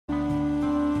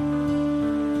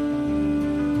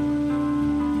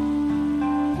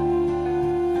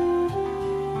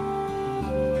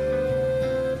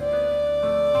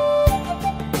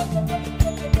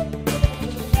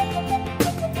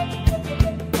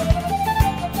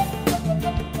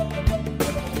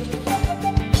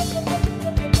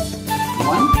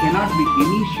cannot be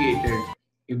initiated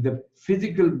if the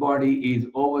physical body is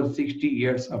over 60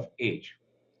 years of age.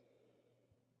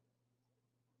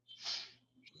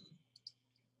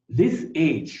 This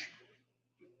age,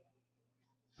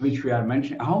 which we are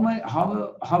mentioning,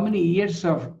 how many years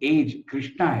of age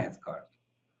Krishna has got?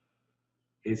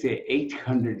 They say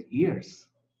 800 years.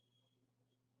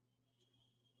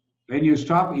 When you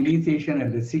stop initiation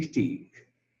at the 60,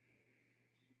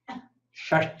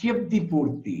 Shashtyabdi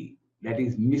Purti, that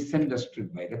is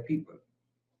misunderstood by the people.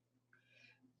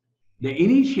 The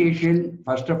initiation,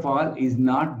 first of all, is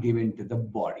not given to the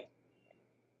body.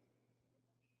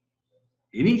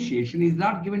 Initiation is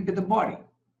not given to the body.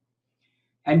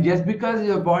 And just because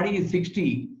your body is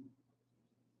 60,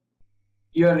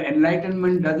 your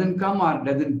enlightenment doesn't come or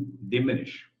doesn't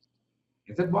diminish.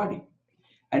 It's a body.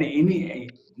 And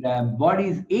the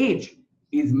body's age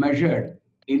is measured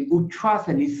in Uchvasa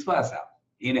and Nisvasa,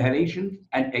 inhalation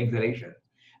and exhalation.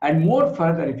 And more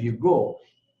further, if you go,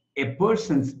 a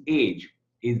person's age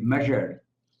is measured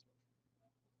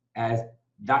as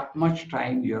that much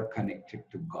time you're connected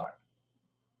to God.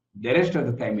 The rest of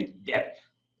the time is death.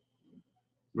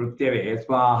 Mrityave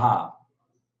Swaha.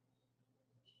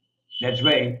 That's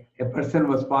why a person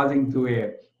was passing through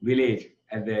a village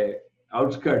at the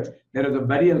outskirts. There was a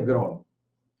burial ground.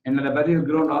 And in the burial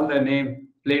ground, all the name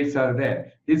plates are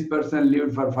there. This person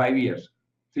lived for 5 years,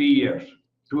 3 years,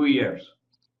 2 years.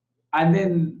 And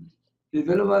then the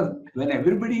fellow was, when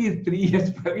everybody is 3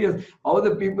 years, 5 years, how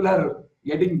the people are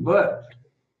getting birth?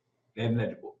 Then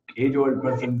that age-old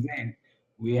person saying,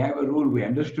 we have a rule, we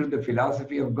understood the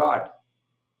philosophy of God.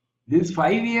 This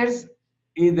 5 years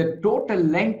is the total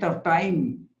length of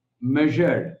time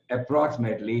measured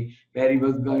approximately where he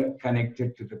was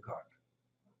connected to the God.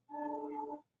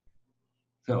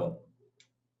 So,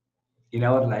 in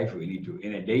our life, we need to,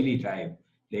 in a daily time,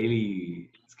 daily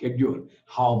schedule,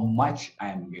 how much I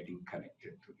am getting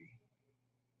connected to thee.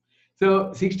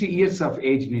 So, 60 years of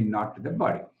age need not to the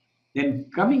body. Then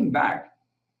coming back,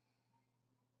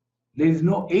 there is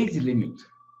no age limit,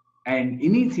 and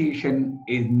initiation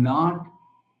is not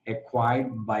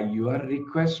acquired by your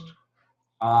request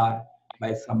or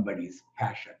by somebody's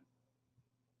passion.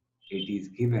 It is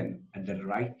given at the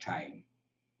right time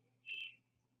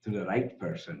to the right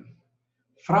person,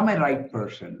 from a right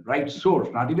person, right source,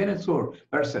 not even a source,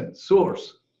 person,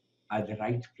 source at the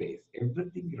right place,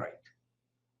 everything right.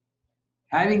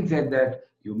 Having said that,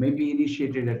 you may be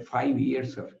initiated at 5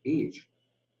 years of age,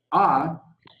 or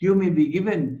you may be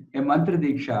given a mantra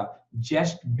diksha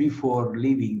just before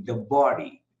leaving the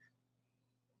body.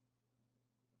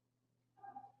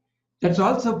 That's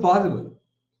also possible.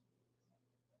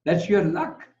 That's your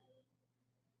luck.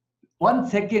 1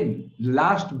 second,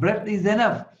 last breath is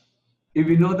enough. If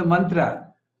you know the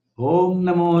mantra, Om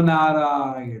Namo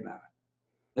Narayana.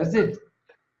 That's it.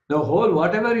 The whole,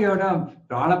 whatever you have done,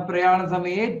 Prana Prayana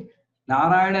Samayet,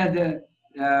 Narayana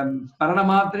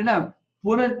Paranamatrina,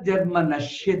 Punajadma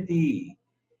Nashyati.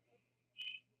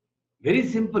 Very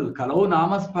simple. Kalo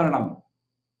Namasparanam.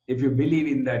 If you believe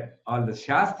in that, all the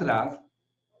Shastras,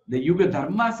 the Yuga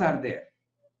Dharmas are there.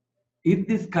 In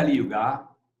this Kali Yuga,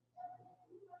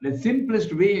 the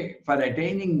simplest way for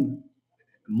attaining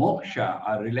moksha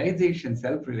or realization,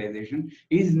 self-realization,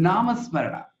 is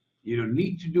Namasmarana. You don't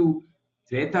need to do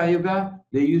Treta Yuga,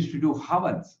 they used to do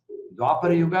Havans.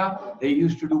 Dwapara Yuga, they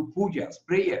used to do pujas,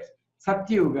 prayers.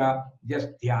 Satya Yuga, just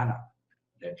dhyana.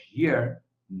 That here,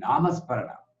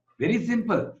 Namasmarana. Very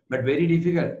simple, but very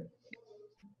difficult.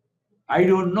 I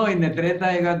don't know in the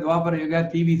Treta Yuga, Dwapara Yuga,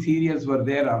 TV serials were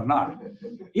there or not.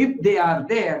 If they are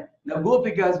there, the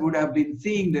Gopikas would have been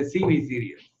seeing the TV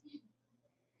serials.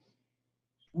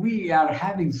 We are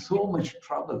having so much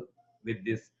trouble with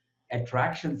these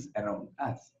attractions around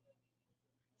us.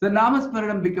 So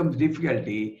Namasmaranam becomes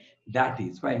difficulty. That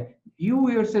is why you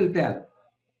yourself tell,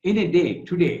 in a day,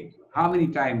 today, how many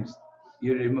times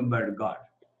you remembered God?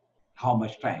 How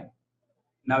much time?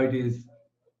 Now it is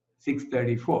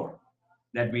 6:34.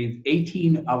 That means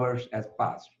 18 hours has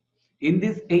passed. In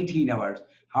this 18 hours,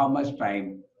 how much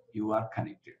time you are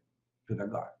connected to the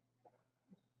God?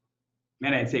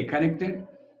 When I say connected,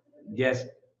 just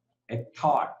a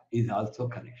thought is also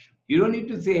connection. You don't need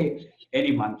to say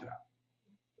any mantra.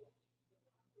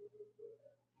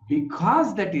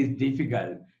 Because that is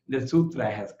difficult, the sutra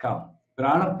has come.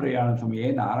 Prana prayana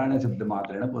samaye narayana sabda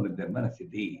matrana punadharma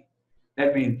nasiddhi.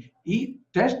 That means,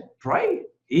 try.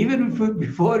 Even if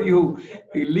before you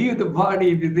leave the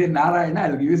body, if you say Narayana,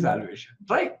 I'll give you salvation.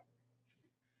 Try.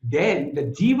 Then the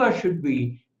jiva should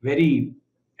be very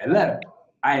alert,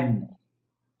 and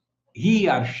he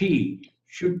or she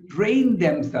should train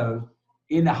themselves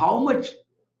in how much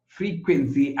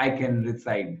frequency I can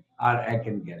recite or I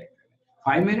can get it.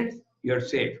 5 minutes, you're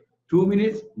safe. 2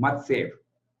 minutes, much safe.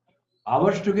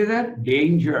 Hours together,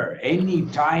 danger. Any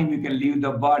time you can leave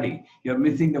the body, you're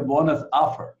missing the bonus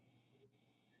offer,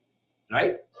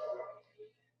 right?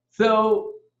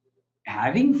 So,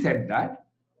 having said that,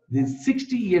 this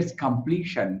 60 years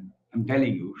completion, I'm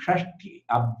telling you, Shashti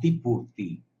Abdi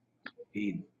Purti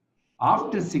is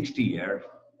after 60 years.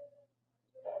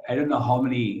 I don't know how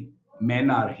many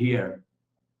men are here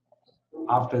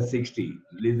after 60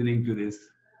 listening to this.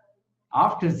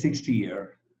 After 60 years,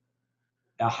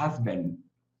 the husband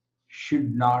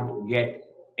should not get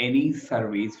any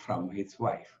service from his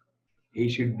wife. He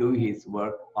should do his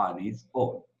work on his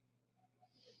own.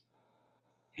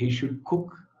 He should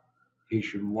cook. He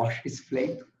should wash his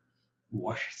plate,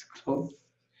 wash his clothes.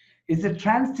 It's a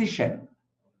transition,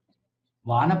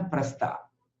 vanaprastha,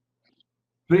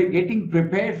 getting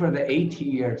prepared for the 80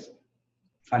 years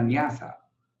sannyasa.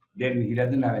 Then he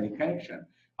doesn't have any connection.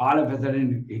 All of a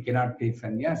sudden, he cannot take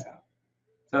sannyasa.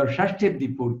 So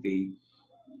Shashtibdi Purti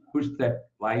puts that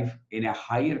wife in a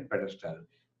higher pedestal.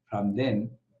 From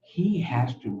then, he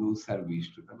has to do service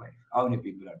to the wife. How many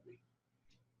people are doing?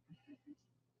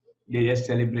 They just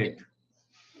celebrate.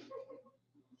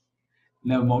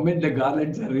 Now, the moment the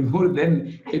garlands are removed,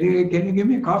 then can you give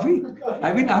me a coffee?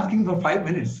 I've been asking for 5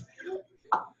 minutes.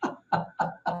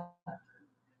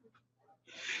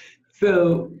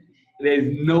 So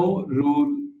there's no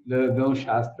rule, there's no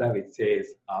shastra which says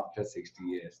after 60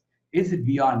 years. It's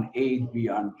beyond age,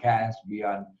 beyond caste,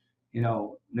 beyond,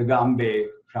 Nagambe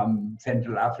from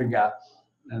Central Africa,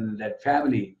 and that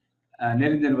family.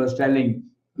 Narendran was telling,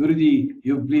 Guruji,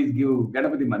 you please give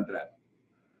Ganapati mantra.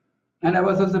 And I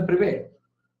was also prepared.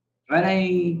 When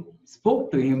I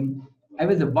spoke to him, I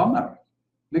was a bummer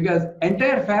because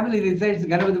entire family recites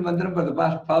Ganapati mantra for the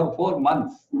past 4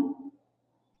 months.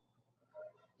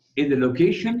 Is the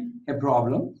location a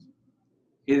problem?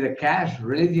 Is a caste,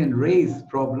 religion, race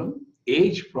problem?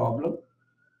 Age problem?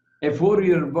 A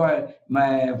 4-year boy,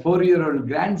 my 4-year-old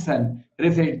grandson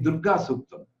recites Durga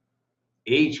Suktam.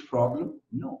 Age problem?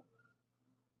 No.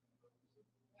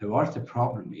 So what's the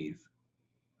problem is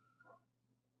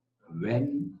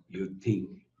when you think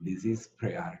this is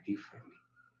priority for me.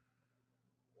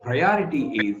 Priority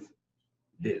is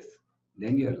this,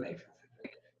 then your life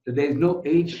is. So there is no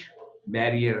age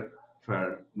barrier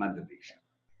for Mantra Diksha.